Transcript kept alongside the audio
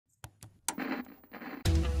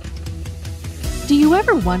Do you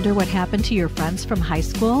ever wonder what happened to your friends from high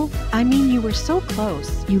school? I mean, you were so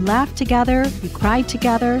close. You laughed together, you cried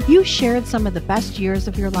together, you shared some of the best years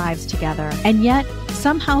of your lives together. And yet,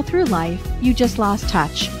 somehow through life, you just lost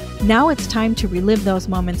touch. Now it's time to relive those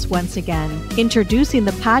moments once again. Introducing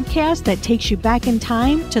the podcast that takes you back in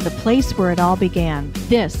time to the place where it all began.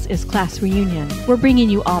 This is Class Reunion. We're bringing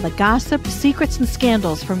you all the gossip, secrets, and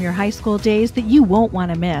scandals from your high school days that you won't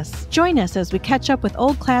want to miss. Join us as we catch up with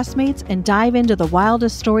old classmates and dive into the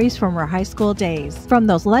wildest stories from our high school days. From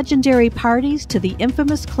those legendary parties to the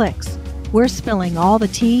infamous cliques, we're spilling all the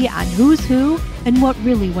tea on who's who and what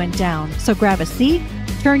really went down. So grab a seat,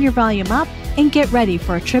 turn your volume up, and get ready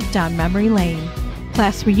for a trip down memory lane.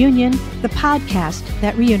 Class Reunion, the podcast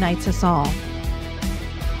that reunites us all.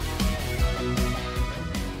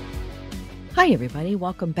 Hi, everybody.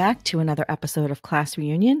 Welcome back to another episode of Class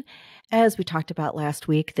Reunion. As we talked about last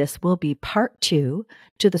week, this will be part 2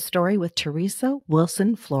 to the story with Theresa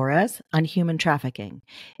Wilson Flores on human trafficking.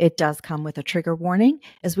 It does come with a trigger warning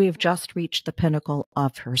as we have just reached the pinnacle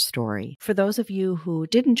of her story. For those of you who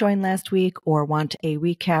didn't join last week or want a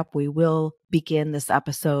recap, we will begin this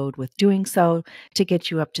episode with doing so to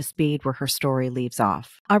get you up to speed where her story leaves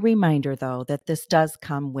off. A reminder, though, that this does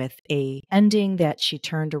come with a ending that she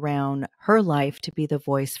turned around her life to be the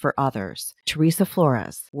voice for others. Theresa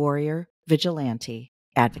Flores, warrior, vigilante,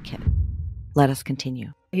 advocate. Let us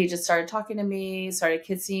continue. He just started talking to me, started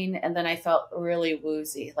kissing, and then I felt really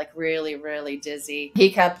woozy, like really, really dizzy.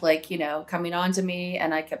 He kept coming on to me,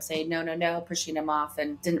 and I kept saying, no, pushing him off,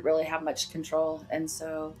 and didn't really have much control. And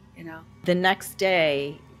so, The next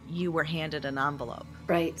day, you were handed an envelope.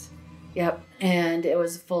 Right. Yep. And it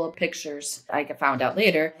was full of pictures. I found out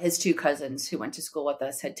later, his 2 cousins who went to school with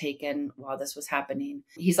us had taken while this was happening.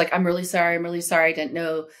 He's like, I'm really sorry. I didn't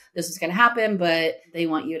know this was going to happen, but they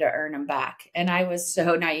want you to earn them back. And I was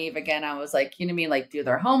so naive again. I was like, do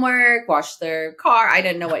their homework, wash their car. I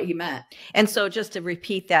didn't know what he meant. And so just to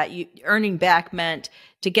repeat that, earning back meant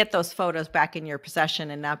to get those photos back in your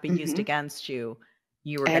possession and not be used against you.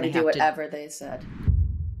 You were going to do whatever they said.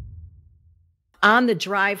 On the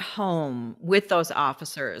drive home with those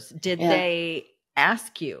officers, did they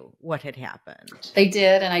ask you what had happened? They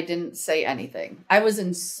did, and I didn't say anything. I was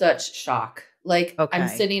in such shock. I'm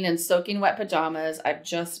sitting in soaking wet pajamas. I've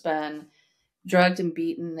just been drugged and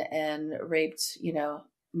beaten and raped,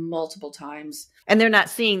 multiple times. And they're not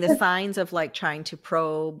seeing the signs of trying to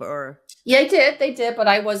probe or... Yeah, they did. But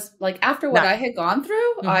I was after what I had gone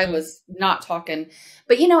through, I was not talking.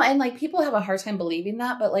 But, and people have a hard time believing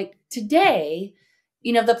that. But today,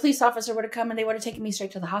 the police officer would have come and they would have taken me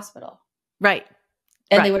straight to the hospital. Right.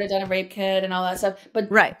 And they would have done a rape kit and all that stuff. But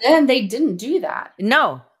then they didn't do that.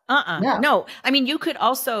 No. No. I mean, you could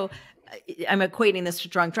also... I'm equating this to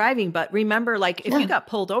drunk driving, but remember, if you got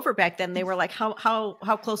pulled over back then, they were like,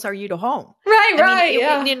 how close are you to home?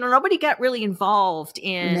 Right. Nobody got really involved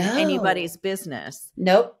in anybody's business.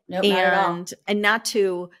 Nope, not at all. And not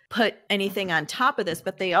to put anything on top of this,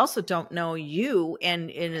 but they also don't know you.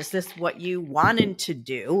 And is this what you wanted to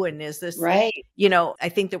do? And is this, right? I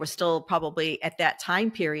think there was still probably at that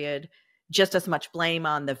time period, just as much blame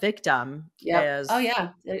on the victim as... Oh,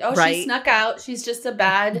 yeah. She snuck out. She's just a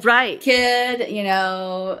bad kid,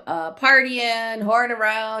 partying, whoring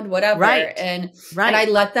around, whatever. Right. And I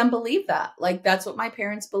let them believe that. That's what my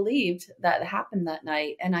parents believed that happened that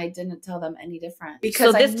night. And I didn't tell them any different.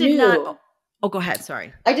 Because I knew... Oh, go ahead.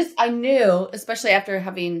 Sorry. I knew, especially after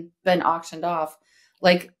having been auctioned off,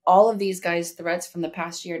 all of these guys' threats from the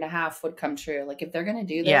past year and a half would come true. If they're going to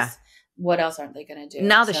do this... What else aren't they going to do?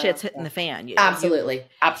 Now the shit's hitting the fan. Absolutely.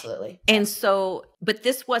 And so, but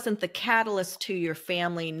this wasn't the catalyst to your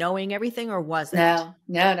family knowing everything, or was it? No,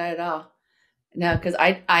 not at all. No, because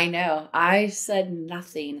I know. I said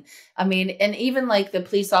nothing. I mean, and even the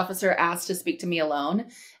police officer asked to speak to me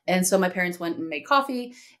alone. And so my parents went and made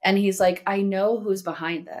coffee, and he's like, I know who's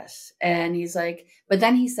behind this. And he's like, but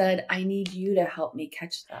then he said, I need you to help me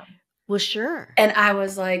catch them. Well, sure. And I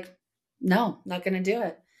was like, no, not going to do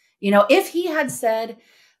it. If he had said,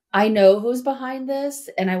 I know who's behind this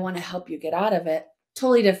and I want to help you get out of it,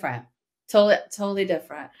 totally different. Totally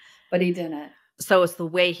different. But he didn't. So it's the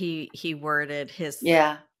way he worded his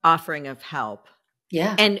offering of help.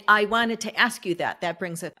 Yeah. And I wanted to ask you that. That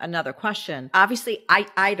brings up another question. Obviously,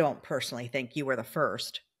 I don't personally think you were the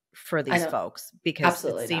first for these folks because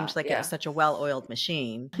it seems like it was such a well-oiled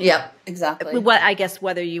machine. Yep, exactly. What I guess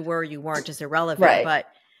whether you were or you weren't is irrelevant. Right. But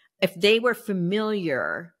if they were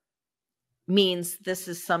familiar... means this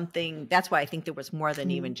is something, that's why I think there was more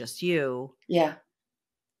than even just you. Yeah.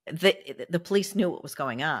 The police knew what was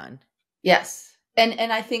going on. Yes.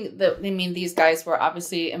 And I think that, I mean, these guys were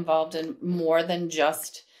obviously involved in more than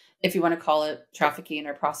just, if you want to call it trafficking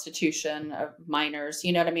or prostitution of minors,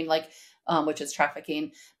 you know what I mean? Like, which is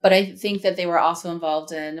trafficking. But I think that they were also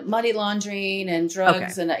involved in money laundering and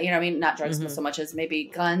drugs and, you know, I mean, not drugs so much as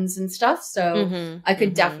maybe guns and stuff. So I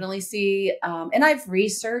could definitely see, and I've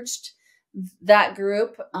researched that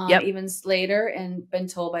group even later and been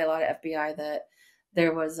told by a lot of FBI that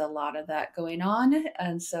there was a lot of that going on.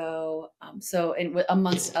 And so,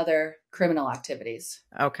 amongst other criminal activities.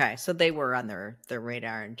 Okay. So they were on their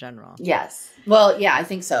radar in general. Yes. Well, yeah, I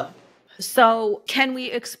think so. So can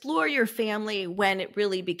we explore your family when it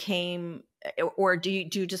really became, or do you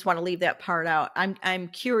just want to leave that part out? I'm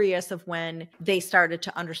curious of when they started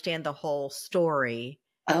to understand the whole story.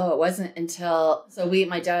 Oh, it wasn't until,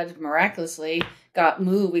 my dad miraculously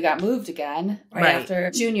we got moved again right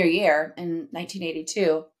after junior year in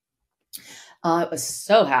 1982. I was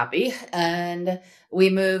so happy. And we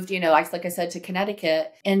moved, like I said, to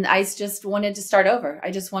Connecticut. And I just wanted to start over.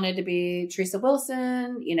 I just wanted to be Theresa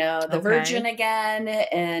Wilson, the virgin again.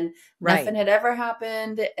 And nothing had ever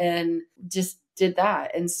happened. And just did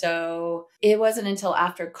that. And so it wasn't until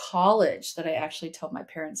after college that I actually told my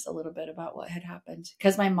parents a little bit about what had happened.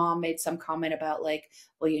 Because my mom made some comment about like,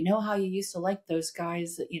 well, you know how you used to like those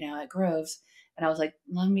guys, at Groves. And I was like,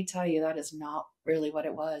 let me tell you, that is not really what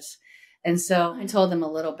it was. And so I told them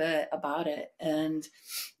a little bit about it. And,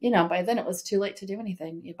 by then it was too late to do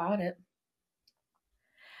anything about it.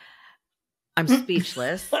 I'm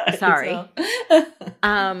speechless. Sorry.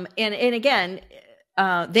 And again,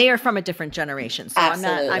 they are from a different generation. So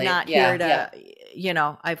Absolutely. I'm not here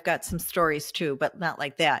to, I've got some stories too, but not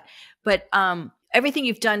like that. But everything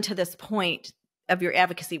you've done to this point of your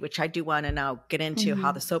advocacy, which I do want to now get into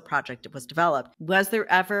how the SOAP project was developed. Was there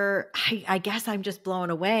ever, I guess I'm just blown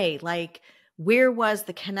away. Like, where was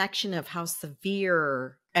the connection of how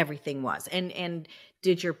severe everything was? And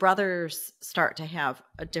did your brothers start to have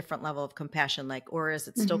a different level of compassion? Like, or is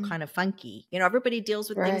it still kind of funky? Everybody deals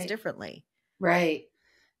with things differently. Right.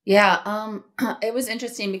 Yeah. It was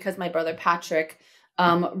interesting because my brother Patrick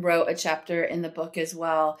wrote a chapter in the book as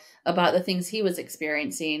well about the things he was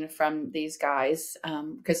experiencing from these guys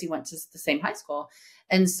because he went to the same high school.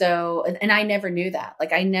 And so, and I never knew that.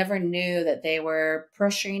 Like, I never knew that they were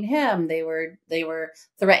pressuring him. They were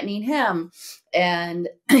threatening him. And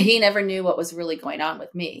he never knew what was really going on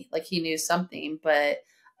with me. Like, he knew something, but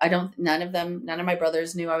none of my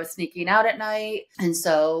brothers knew I was sneaking out at night. And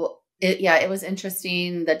so it was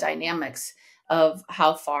interesting, the dynamics of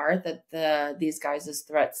how far that these guys'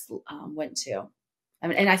 threats went to. I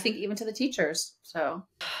mean, and I think even to the teachers. So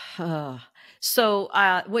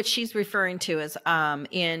what she's referring to is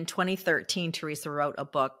in 2013, Theresa wrote a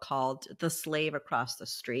book called The Slave Across the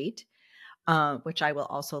Street, which I will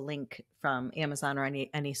also link from Amazon or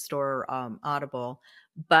any store, Audible.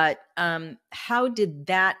 But how did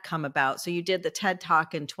that come about? So you did the TED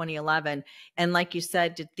Talk in 2011. And like you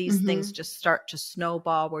said, did these things just start to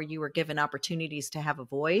snowball where you were given opportunities to have a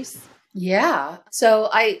voice? Yeah.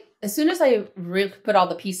 So as soon as I put all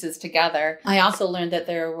the pieces together, I also learned that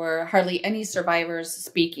there were hardly any survivors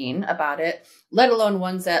speaking about it, let alone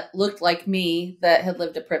ones that looked like me that had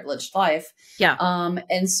lived a privileged life. Yeah.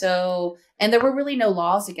 And there were really no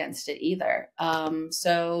laws against it either.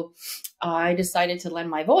 So I decided to lend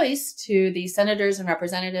my voice to the senators and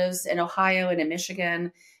representatives in Ohio and in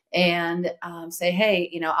Michigan and say,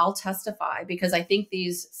 hey, I'll testify, because I think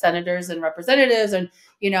these senators and representatives and,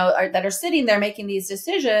 that are sitting there making these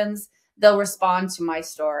decisions, they'll respond to my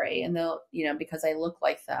story and they'll, because I look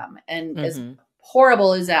like them. And as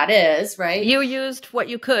horrible as that is, right? You used what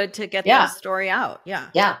you could to get the story out. Yeah.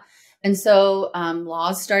 Yeah. And so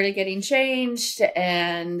laws started getting changed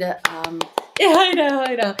and I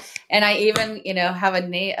know. And I even, have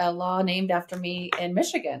a law named after me in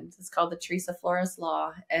Michigan. It's called the Theresa Flores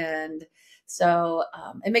law. And so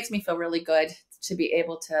it makes me feel really good to be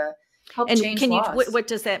able to help change laws. What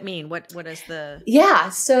does that mean? What is the? Yeah.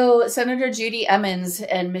 So Senator Judy Emmons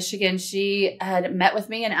in Michigan, she had met with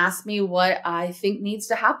me and asked me what I think needs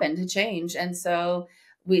to happen to change. And so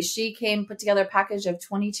she put together a package of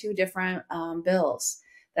 22 different bills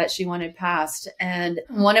that she wanted passed. And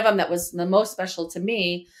one of them that was the most special to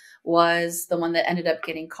me was the one that ended up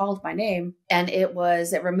getting called my name. And it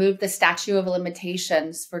removed the statute of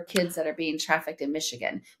limitations for kids that are being trafficked in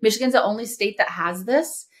Michigan. Michigan's the only state that has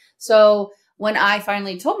this. So when I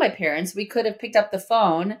finally told my parents, we could have picked up the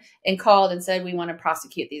phone and called and said, we want to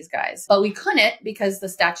prosecute these guys. But we couldn't because the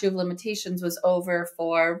statute of limitations was over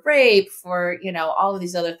for rape, for, all of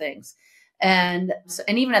these other things. And so,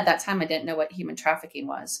 and even at that time, I didn't know what human trafficking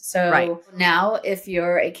was. So Right. now if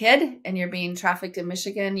you're a kid and you're being trafficked in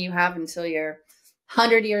Michigan, you have until you're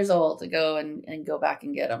 100 years old to go and go back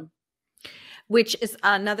and get them. Which is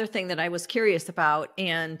another thing that I was curious about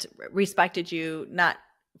and respected you not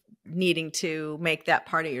needing to make that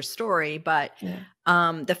part of your story, but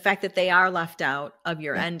the fact that they are left out of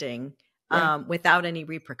your ending without any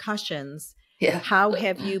repercussions. Yeah. How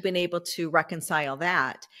have you been able to reconcile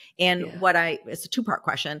that? And it's a two-part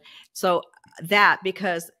question. So that,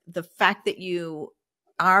 because the fact that you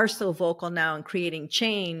are so vocal now and creating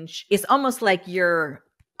change, it's almost like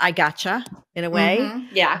I gotcha in a way.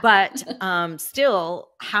 Mm-hmm. Yeah. But still,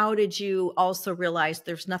 how did you also realize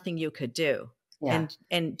there's nothing you could do? Yeah.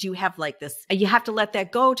 And do you have like this, you have to let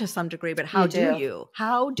that go to some degree, but how do you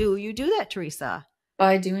do that, Theresa?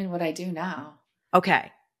 By doing what I do now.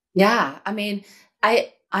 Okay. Yeah. I mean,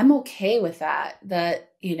 I'm okay with that,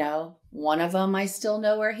 you know, one of them, I still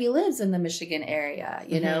know where he lives in the Michigan area,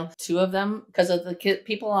 you know, two of them, because of the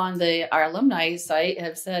people on our alumni site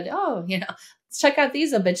have said, oh, you know, let's check out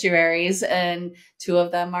these obituaries. And two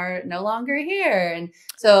of them are no longer here. And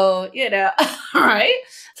so, you know, right.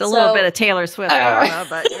 It's a little bit of Taylor Swift,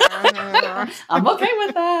 but I'm okay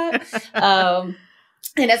with that.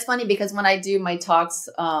 And it's funny because when I do my talks,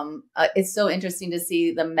 it's so interesting to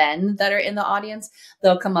see the men that are in the audience.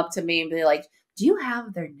 They'll come up to me and be like, do you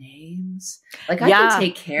have their names? Like, I can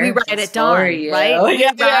take care of this for you. Right? We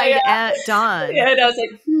ride at dawn. Yeah, and I was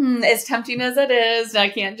like, as tempting as it is, I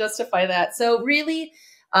can't justify that. So really,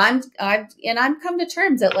 I'm come to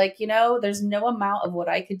terms that, like, you know, there's no amount of what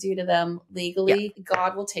I could do to them legally. Yeah.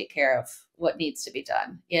 God will take care of what needs to be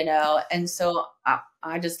done, you know? And so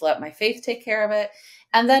I just let my faith take care of it.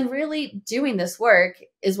 And then really doing this work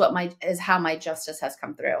is how my justice has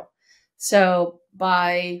come through. So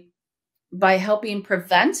by helping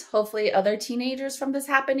prevent, hopefully, other teenagers from this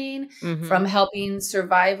happening, from helping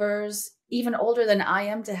survivors, even older than I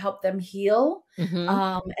am, to help them heal.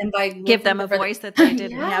 And by give them a voice that they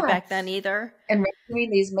didn't have back then either. And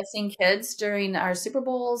rescuing these missing kids during our Super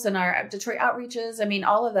Bowls and our Detroit outreaches. I mean,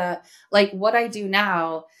 all of that, like what I do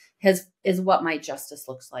now is what my justice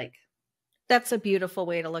looks like. That's a beautiful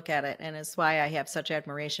way to look at it. And it's why I have such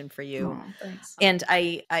admiration for you. Oh, thanks. And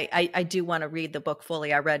I do want to read the book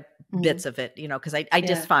fully. I read bits of it, you know, because I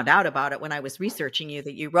just found out about it when I was researching you,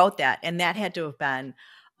 that you wrote that. And that had to have been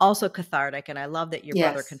also cathartic. And I love that your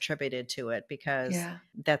brother contributed to it, because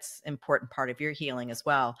that's an important part of your healing as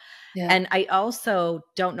well. Yeah. And I also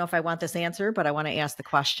don't know if I want this answer, but I want to ask the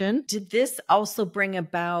question. Did this also bring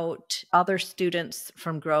about other students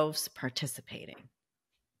from Groves participating?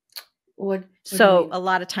 So a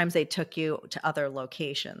lot of times they took you to other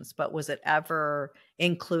locations, but was it ever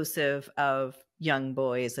inclusive of young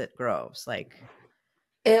boys at Groves? Like,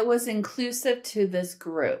 it was inclusive to this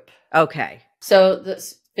group. Okay. So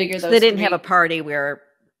they didn't have a party where.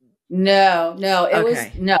 No,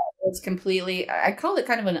 it's completely, I call it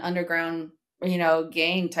kind of an underground, you know,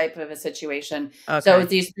 gang type of a situation. Okay. So with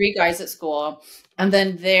these three guys at school, and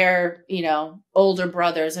then their, you know, older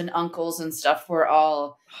brothers and uncles and stuff were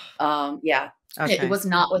all, it was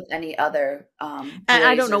not with any other.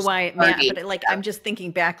 I don't know why it meant, but I'm just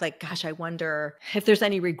thinking back, like, gosh, I wonder if there's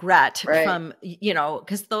any regret from, you know,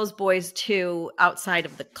 because those boys too, outside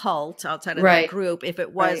of the cult, outside of the group, if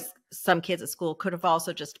it was some kids at school, could have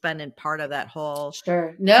also just been in part of that whole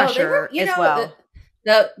pressure as well.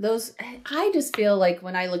 I just feel like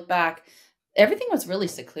when I look back, everything was really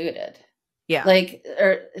secluded. Yeah. Like,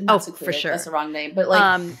 or not secluded, for sure. That's the wrong name, but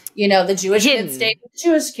like, you know, the Jewish kids stayed with the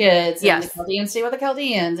Jewish kids, and the Chaldeans stayed with the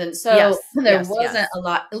Chaldeans. And so there wasn't a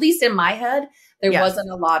lot, at least in my head, there wasn't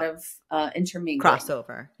a lot of intermingling.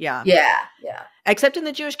 Crossover. Yeah. Yeah. Yeah. Except in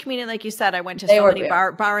the Jewish community, like you said, I went to so many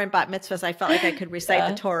bar and bat mitzvahs. I felt like I could recite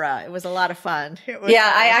the Torah. It was a lot of fun.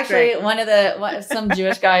 I actually, some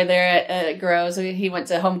Jewish guy there at Groves, he went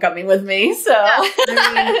to homecoming with me. So,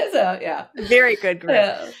 very good group.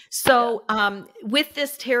 Yeah. So, with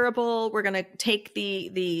this terrible, we're going to take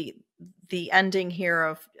the ending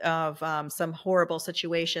here of some horrible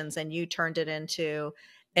situations, and you turned it into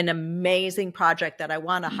an amazing project that I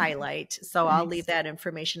want to highlight. So I'll leave that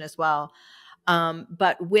information as well.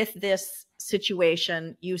 But with this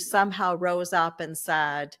situation, you somehow rose up and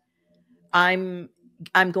said, I'm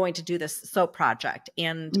going to do this soap project.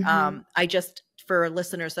 And I just, for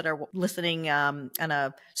listeners that are listening on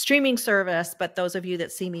a streaming service, but those of you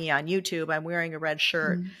that see me on YouTube, I'm wearing a red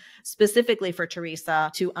shirt specifically for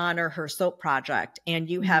Theresa to honor her soap project. And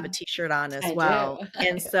you have a t-shirt on as well.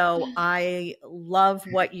 And so I love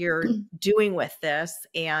what you're doing with this.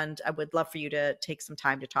 And I would love for you to take some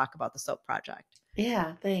time to talk about the soap project.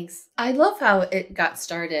 Yeah, thanks. I love how it got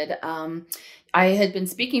started. I had been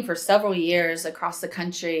speaking for several years across the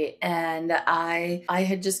country, and I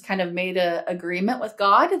had just kind of made a agreement with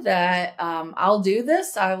God that I'll do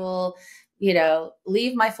this. I will,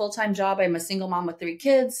 leave my full-time job. I'm a single mom with 3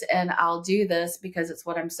 kids, and I'll do this because it's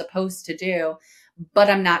what I'm supposed to do. But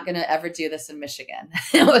I'm not going to ever do this in Michigan.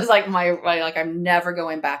 It was like like I'm never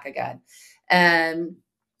going back again. And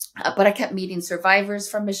but I kept meeting survivors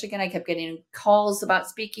from Michigan. I kept getting calls about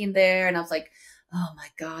speaking there. And I was like, oh my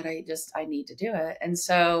God, I need to do it. And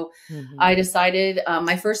so I decided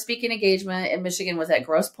my first speaking engagement in Michigan was at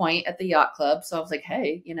Grosse Pointe at the yacht club. So I was like,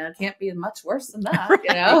 hey, it can't be much worse than that,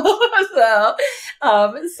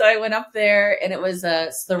 so I went up there, and it was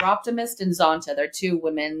the Optimist and Zonta. They're 2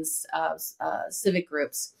 women's civic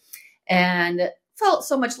groups. And felt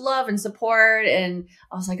so much love and support. And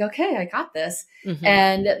I was like, okay, I got this.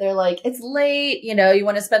 And they're like, it's late, you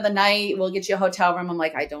want to spend the night, we'll get you a hotel room. I'm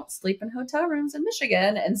like, I don't sleep in hotel rooms in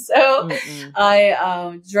Michigan. And so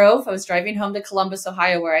I was driving home to Columbus,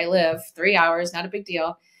 Ohio, where I live, 3 hours, not a big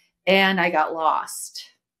deal. And I got lost.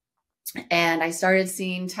 And I started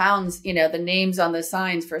seeing towns, the names on the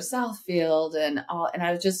signs for Southfield and all, and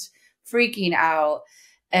I was just freaking out,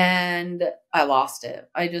 and I lost it.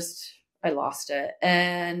 I lost it.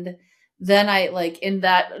 And then I in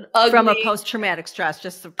that ugly, from a post-traumatic stress,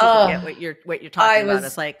 just so people get what you're talking about.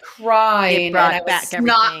 It's like crying, it brought and I back was everything.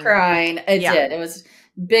 not crying. It did. It was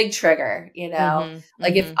big trigger,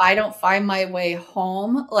 if I don't find my way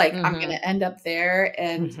home, I'm going to end up there.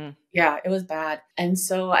 And it was bad. And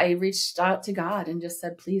so I reached out to God and just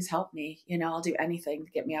said, please help me. I'll do anything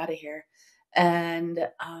to get me out of here. And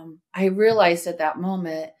I realized at that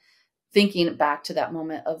moment, thinking back to that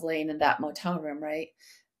moment of laying in that motel room, right?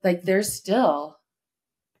 There's still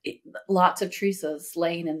lots of Theresas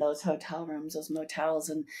laying in those hotel rooms, those motels,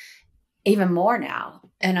 and even more now.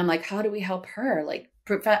 And I'm like, how do we help her?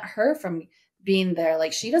 Prevent her from being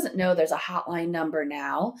there. She doesn't know there's a hotline number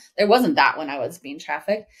now. There wasn't that when I was being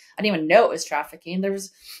trafficked. I didn't even know it was trafficking.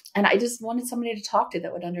 And I just wanted somebody to talk to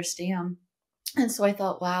that would understand. And so I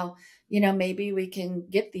thought, wow, maybe we can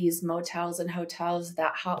get these motels and hotels,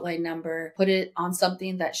 that hotline number, put it on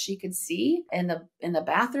something that she could see in the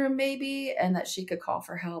bathroom maybe, and that she could call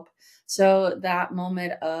for help. So that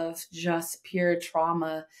moment of just pure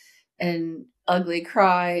trauma and ugly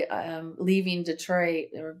cry, leaving Detroit,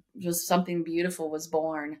 just something beautiful was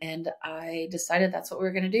born. And I decided that's what we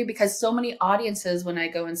were going to do, because so many audiences, when I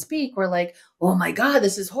go and speak, were like, oh my God,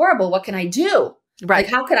 this is horrible. What can I do? Right.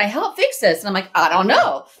 How can I help fix this? And I'm like, I don't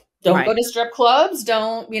know. Don't go to strip clubs.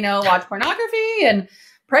 Don't, watch pornography and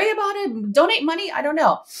pray about it. Donate money. I don't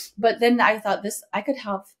know. But then I thought I could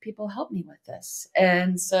help people help me with this.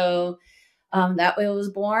 And so that way it was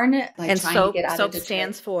born. And SOAP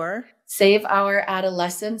stands for Save Our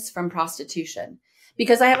Adolescents from Prostitution.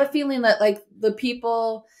 Because I have a feeling that the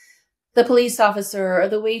people, the police officer or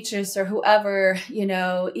the waitress or whoever,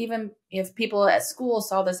 even if people at school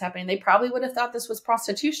saw this happening, they probably would have thought this was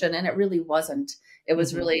prostitution, and it really wasn't. It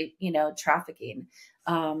was really, trafficking.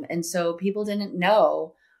 And so people didn't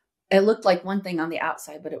know. It looked like one thing on the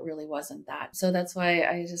outside, but it really wasn't that. So that's why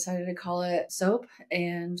I decided to call it SOAP.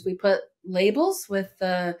 And we put labels with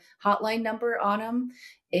the hotline number on them,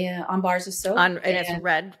 and on bars of soap. And it's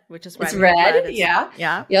red, which is red. It's red.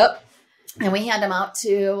 Yeah. Yep. And we hand them out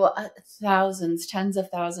to thousands, tens of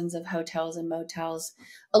thousands of hotels and motels,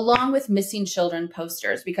 along with missing children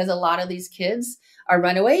posters, because a lot of these kids are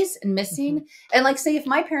runaways and missing. And say if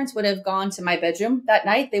my parents would have gone to my bedroom that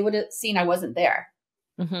night, they would have seen I wasn't there.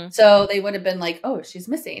 So they would have been like, oh, she's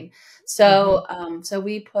missing. So, so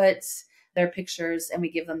we put their pictures and we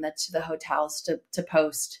give them to the hotels to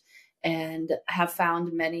post, and have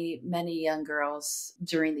found many, many young girls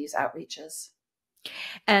during these outreaches.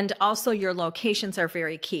 And also your locations are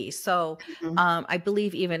very key. So I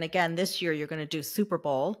believe even again this year you're going to do Super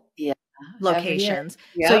Bowl locations.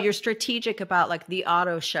 So you're strategic about the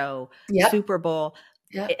auto show, Super Bowl,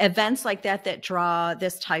 events like that draw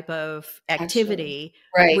this type of activity,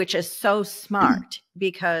 which is so smart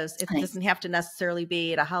because it doesn't have to necessarily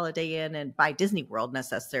be at a Holiday Inn and by Disney World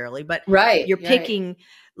necessarily, but you're picking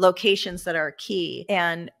locations that are key.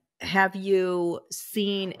 And have you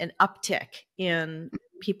seen an uptick in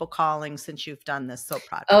people calling since you've done this SOAP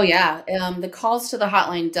project? Oh yeah. The calls to the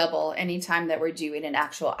hotline double anytime that we're doing an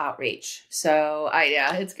actual outreach. So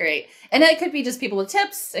it's great. And it could be just people with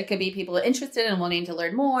tips. It could be people interested and wanting to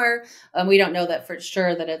learn more. We don't know that for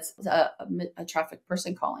sure that it's a trafficked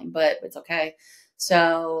person calling, but it's okay.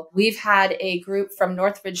 So we've had a group from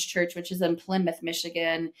Northridge Church, which is in Plymouth,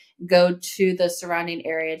 Michigan, go to the surrounding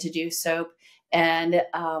area to do SOAP. And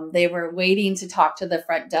they were waiting to talk to the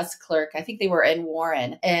front desk clerk. I think they were in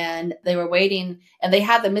Warren, and they were waiting, and they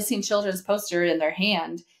had the missing children's poster in their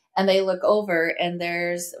hand. And they look over, and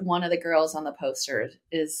there's one of the girls on the poster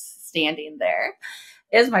is standing there.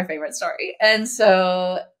 Is my favorite story. And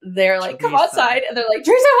so they're like, come outside. And they're like,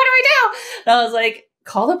 Theresa, what do we do? And I was like,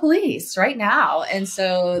 call the police right now. And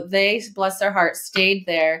so they, bless their hearts, stayed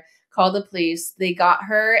there, called the police. They got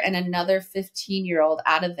her and another 15-year-old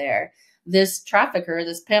out of there. This trafficker,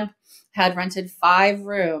 this pimp, had rented 5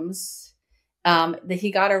 rooms.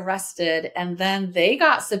 He got arrested, and then they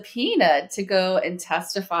got subpoenaed to go and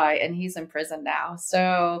testify, and he's in prison now.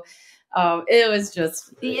 So it was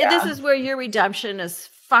just, this is where your redemption is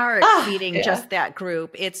far exceeding just that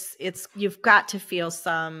group. It's you've got to feel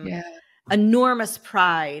some enormous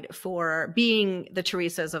pride for being the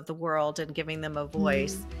Theresas of the world and giving them a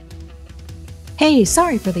voice. Hey,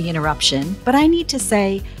 sorry for the interruption, but I need to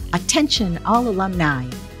say, attention all alumni.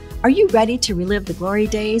 Are you ready to relive the glory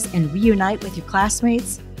days and reunite with your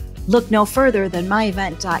classmates? Look no further than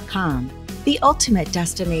myevent.com, the ultimate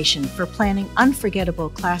destination for planning unforgettable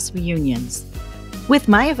class reunions. With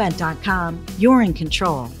myevent.com, you're in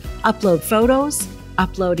control. Upload photos,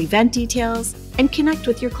 upload event details, and connect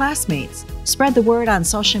with your classmates. Spread the word on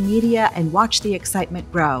social media and watch the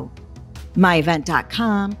excitement grow.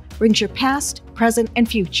 myevent.com brings your past, present, and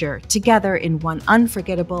future together in one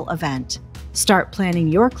unforgettable event. Start planning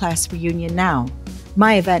your class reunion now.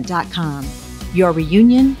 myevent.com. Your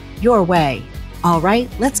reunion, your way. All right,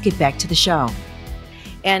 let's get back to the show.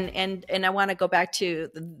 And I want to go back to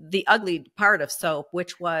the ugly part of soap,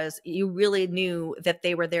 which was you really knew that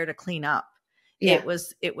they were there to clean up. Yeah.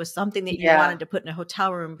 It was something that you wanted to put in a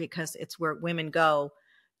hotel room because it's where women go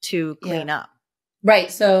to clean up.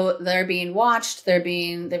 Right. So they're being watched.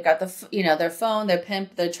 They've got their phone, their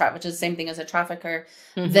pimp, which is the same thing as a trafficker.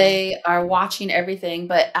 Mm-hmm. They are watching everything.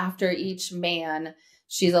 But after each man,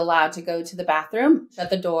 she's allowed to go to the bathroom,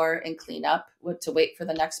 shut the door, and clean up to wait for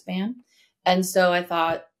the next man. And so I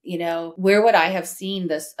thought, where would I have seen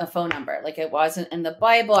a phone number? Like, it wasn't in the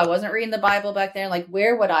Bible. I wasn't reading the Bible back then. Like,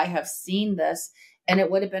 where would I have seen this? And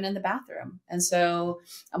it would have been in the bathroom. And so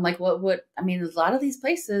I'm like, a lot of these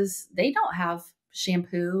places, they don't have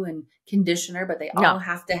shampoo and conditioner, but they all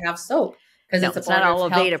have to have soap. Because it's not all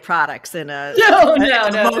Aveda products in a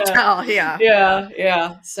motel.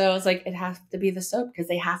 Yeah. So it's like, it has to be the soap because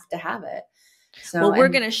they have to have it. So, we're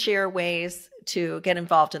going to share ways to get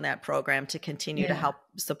involved in that program to continue to help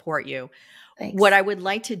support you. Thanks. What I would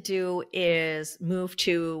like to do is move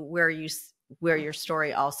to where your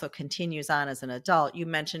story also continues on as an adult. You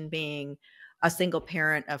mentioned being a single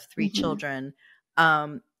parent of 3 children.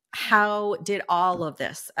 How did all of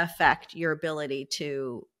this affect your ability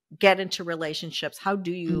to get into relationships? How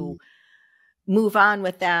do you move on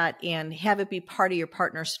with that and have it be part of your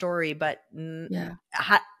partner's story? But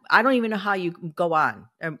I don't even know how you go on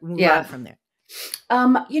and move on from there.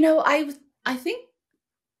 I think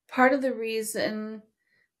part of the reason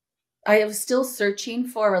I was still searching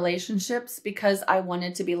for relationships because I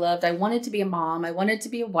wanted to be loved. I wanted to be a mom. I wanted to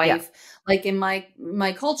be a wife. Yeah. Like in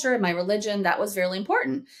my culture, my religion, that was really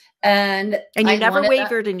important. And you never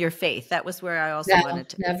wavered in your faith. That was where I also wanted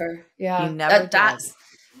to. Never. Yeah. You never did.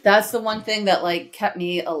 That's the one thing that kept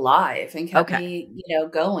me alive and kept me,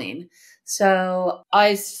 going. So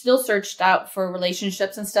I still searched out for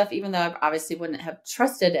relationships and stuff, even though I obviously wouldn't have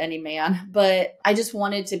trusted any man, but I just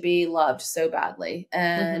wanted to be loved so badly.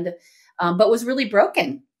 And, but was really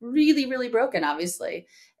broken, really, really broken, obviously.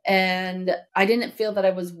 And I didn't feel that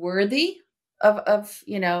I was worthy of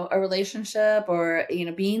a relationship or,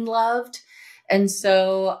 being loved. And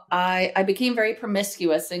so I became very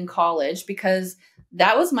promiscuous in college because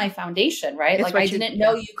that was my foundation, right? I didn't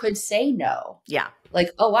know you could say no. Yeah.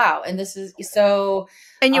 Oh, wow. And this is so.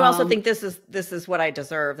 And you also think this is what I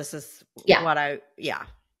deserve. This is what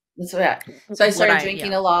That's what. So I started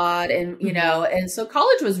drinking a lot and, and so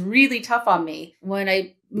college was really tough on me. When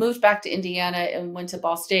I moved back to Indiana and went to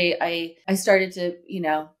Ball State, I started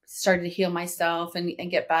to heal myself and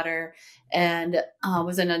get better and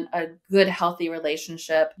was in a good, healthy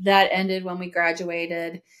relationship that ended when we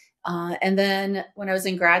graduated. And then when I was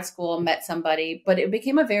in grad school, met somebody, but it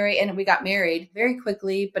became and we got married very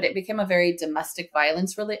quickly, but it became a very domestic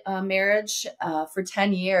violence marriage. For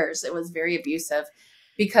 10 years, it was very abusive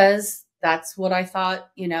because that's what I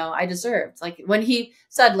thought, I deserved. When he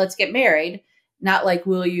said, let's get married, not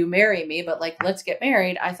will you marry me, but let's get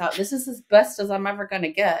married. I thought this is as best as I'm ever going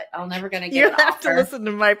to get. I'm never going to get an offer. You have to listen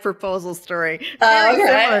to my proposal story.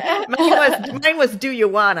 Okay. Mine was do you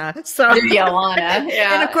wanna? So do you wanna?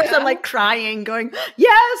 Yeah. And of course I'm crying, going,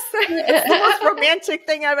 yes, it's the most romantic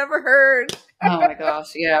thing I've ever heard. Oh my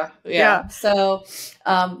gosh. Yeah. Yeah. Yeah. So,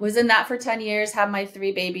 was in that for 10 years, had my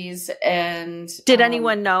 3 babies and, Did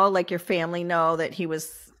anyone know, like your family know that he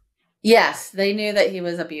was? yes, they knew that he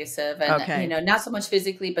was abusive and, Okay. not so much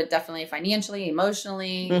physically, but definitely financially,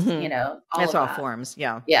 emotionally, all It's of all that. forms.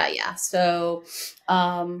 Yeah. Yeah. Yeah. So,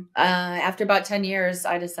 after about 10 years,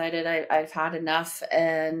 I decided I've had enough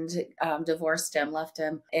and, divorced him, left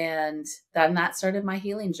him. And then that started my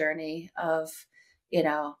healing journey of, you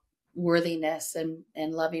know, worthiness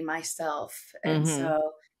and loving myself. And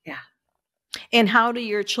so, yeah. And how do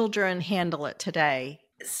your children handle it today?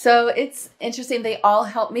 So it's interesting. They all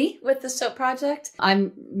help me with the soap project.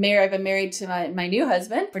 I'm married. I've been married to my new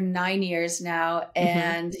husband for 9 years now.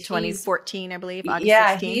 And 2014, I believe, August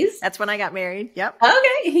 16th. That's when I got married. Yep.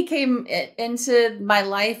 Okay. He came into my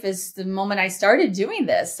life as the moment I started doing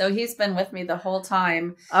this. So he's been with me the whole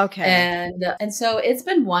time. Okay. And so it's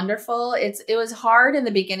been wonderful. It was hard in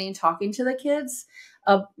the beginning talking to the kids,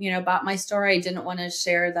 about my story. I didn't want to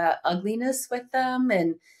share that ugliness with them.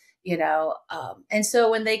 And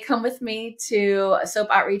so when they come with me to soap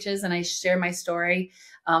outreaches and I share my story,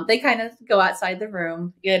 they kind of go outside the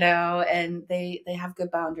room, and they have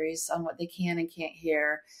good boundaries on what they can and can't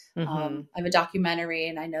hear. I have a documentary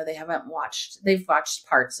and I know they've watched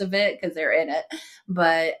parts of it because they're in it,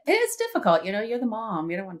 but it's difficult. You're the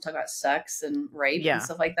mom. You don't want to talk about sex and rape and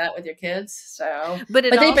stuff like that with your kids. So, but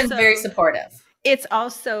they've been very supportive. It's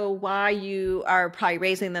also why you are probably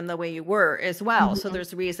raising them the way you were as well. So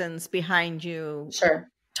there's reasons behind you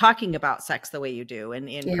talking about sex the way you do and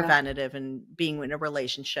preventative and being in a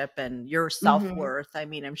relationship and your self-worth. I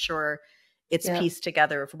mean, I'm sure it's pieced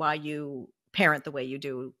together of why you parent the way you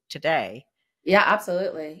do today. Yeah,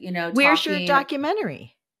 absolutely. Where's your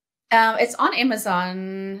documentary? It's on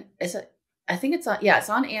Amazon. I think it's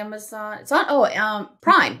on Amazon. It's on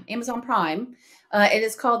Prime, Amazon Prime. It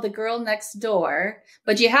is called The Girl Next Door,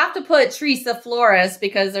 but you have to put Theresa Flores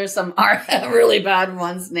because there's some really bad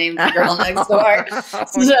ones named The Girl Next Door.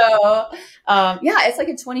 So, it's like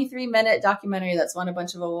a 23-minute documentary that's won a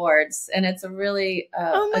bunch of awards, and it's a really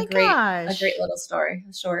a great little story,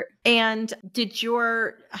 short. And did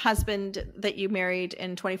your husband that you married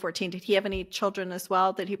in 2014? Did he have any children as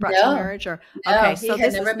well that he brought to marriage? Or okay, so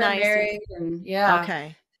this never been married, and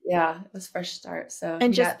okay. Yeah, it was a fresh start. So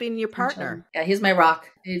and just being your partner. Yeah, he's my rock.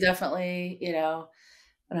 He definitely,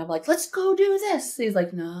 and I'm like, let's go do this. He's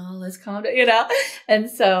like, no, let's calm down, And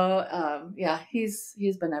so, he's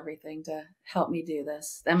been everything to help me do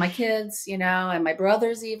this. And my kids, and my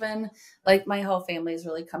brothers even, like my whole family has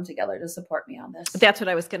really come together to support me on this. That's what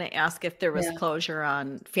I was going to ask, if there was closure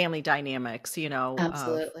on family dynamics,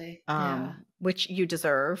 Absolutely. Which you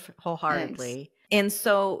deserve wholeheartedly. Thanks. And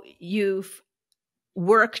so you've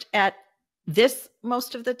worked at this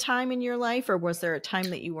most of the time in your life, or was there a time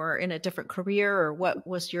that you were in a different career, or what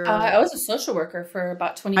was your? I was a social worker for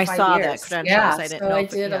about 25 years. I saw that credentials. Yeah, I didn't know. I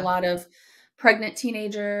did a lot of pregnant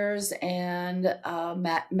teenagers and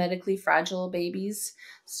medically fragile babies.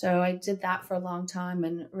 So I did that for a long time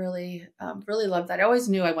and really loved that. I always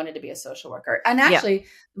knew I wanted to be a social worker. And actually,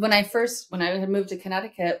 when I had moved to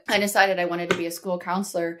Connecticut, I decided I wanted to be a school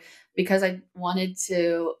counselor because I wanted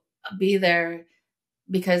to be there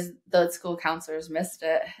because the school counselors missed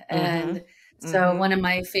it. And so one of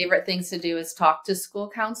my favorite things to do is talk to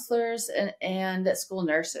school counselors and school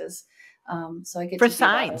nurses. So I get for to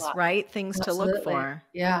signs, right? Things Absolutely. To look for.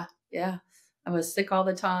 Yeah. Yeah. I was sick all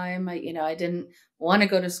the time. I didn't want to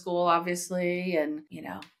go to school, obviously, and,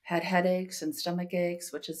 had headaches and stomach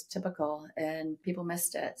aches, which is typical, and people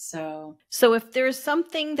missed it. So if there's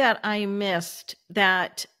something that I missed,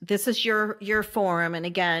 that this is your forum. And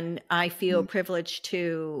again, I feel privileged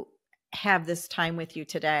to have this time with you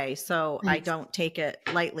today. So I don't take it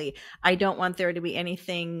lightly. I don't want there to be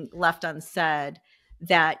anything left unsaid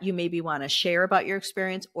that you maybe want to share about your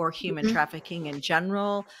experience or human trafficking in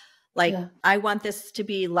general. I want this to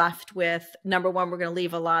be left with, number one, we're going to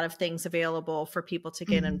leave a lot of things available for people to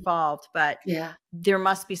get involved, but there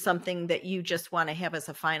must be something that you just want to have as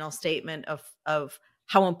a final statement of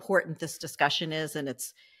how important this discussion is. And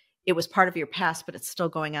it was part of your past, but it's still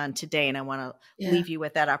going on today. And I want to leave you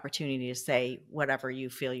with that opportunity to say whatever you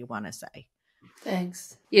feel you want to say.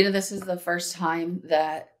 Thanks. This is the first time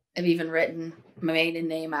that I've even written my maiden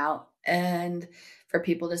name out, and for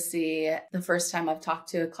people to see, the first time I've talked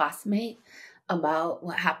to a classmate about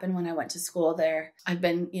what happened when I went to school there. I've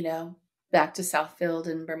been, back to Southfield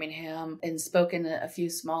and Birmingham and spoken at a few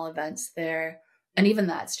small events there. And even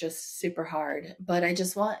that's just super hard. But I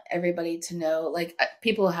just want everybody to know,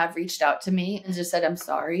 people have reached out to me and just said, I'm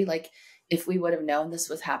sorry. If we would have known this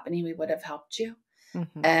was happening, we would have helped you.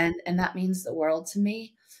 And that means the world to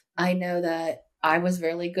me. I know that I was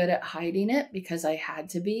really good at hiding it because I had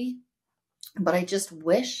to be, but I just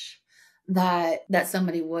wish that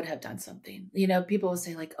somebody would have done something. People will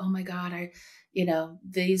say like, oh my God,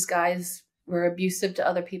 these guys were abusive to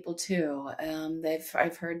other people too.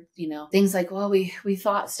 I've heard, things like, well, we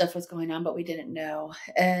thought stuff was going on, but we didn't know.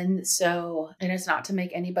 And it's not to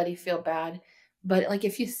make anybody feel bad, but like,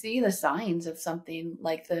 if you see the signs of something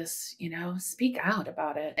like this, speak out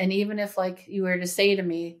about it. And even if like you were to say to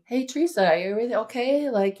me, hey, Theresa, are you really okay?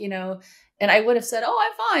 Like, and I would have said, oh,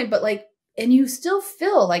 I'm fine. But like, and you still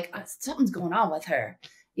feel like something's going on with her,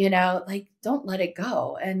 like, don't let it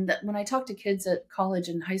go. And when I talk to kids at college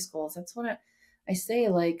and high schools, that's what I say.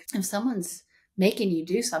 Like, if someone's making you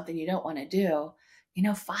do something you don't want to do,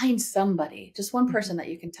 find somebody, just one person that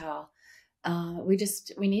you can tell. We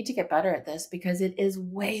need to get better at this because it is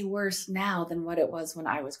way worse now than what it was when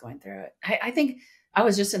I was going through it. I think I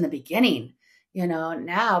was just in the beginning,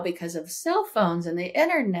 now because of cell phones and the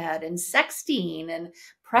internet and sexting and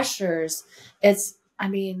pressures, it's,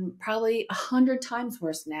 probably 100 times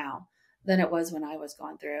worse now than it was when I was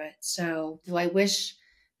going through it. So do I wish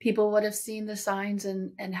people would have seen the signs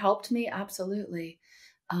and helped me? Absolutely.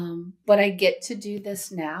 But I get to do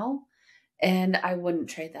this now, and I wouldn't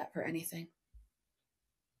trade that for anything.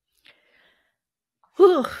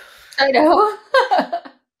 Whew. I know.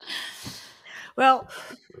 Well,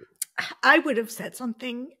 I would have said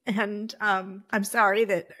something, and I'm sorry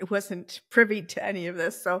that I wasn't privy to any of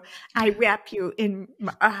this. So I wrap you in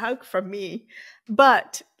a hug from me.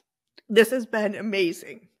 But this has been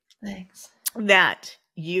amazing. Thanks. That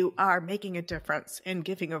you are making a difference in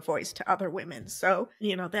giving a voice to other women. So,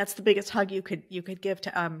 that's the biggest hug you could give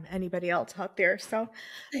to anybody else out there. So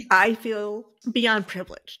Thanks. I feel beyond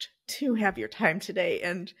privileged to have your time today,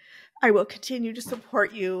 and I will continue to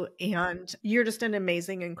support you. And you're just an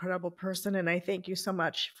amazing, incredible person. And I thank you so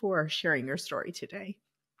much for sharing your story today.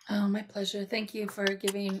 Oh, my pleasure. Thank you for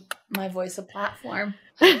giving my voice a platform.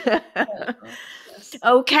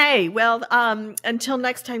 Okay. Well, until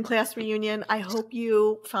next time, class reunion, I hope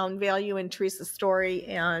you found value in Theresa's story,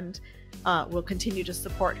 and we'll continue to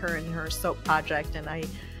support her in her soap project. And I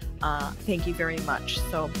thank you very much.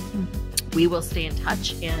 So we will stay in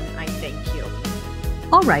touch, and I thank you.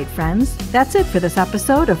 All right, friends, that's it for this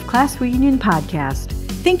episode of Class Reunion Podcast.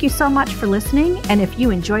 Thank you so much for listening, and if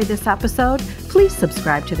you enjoyed this episode, please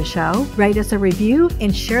subscribe to the show, write us a review,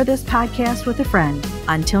 and share this podcast with a friend.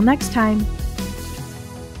 Until next time.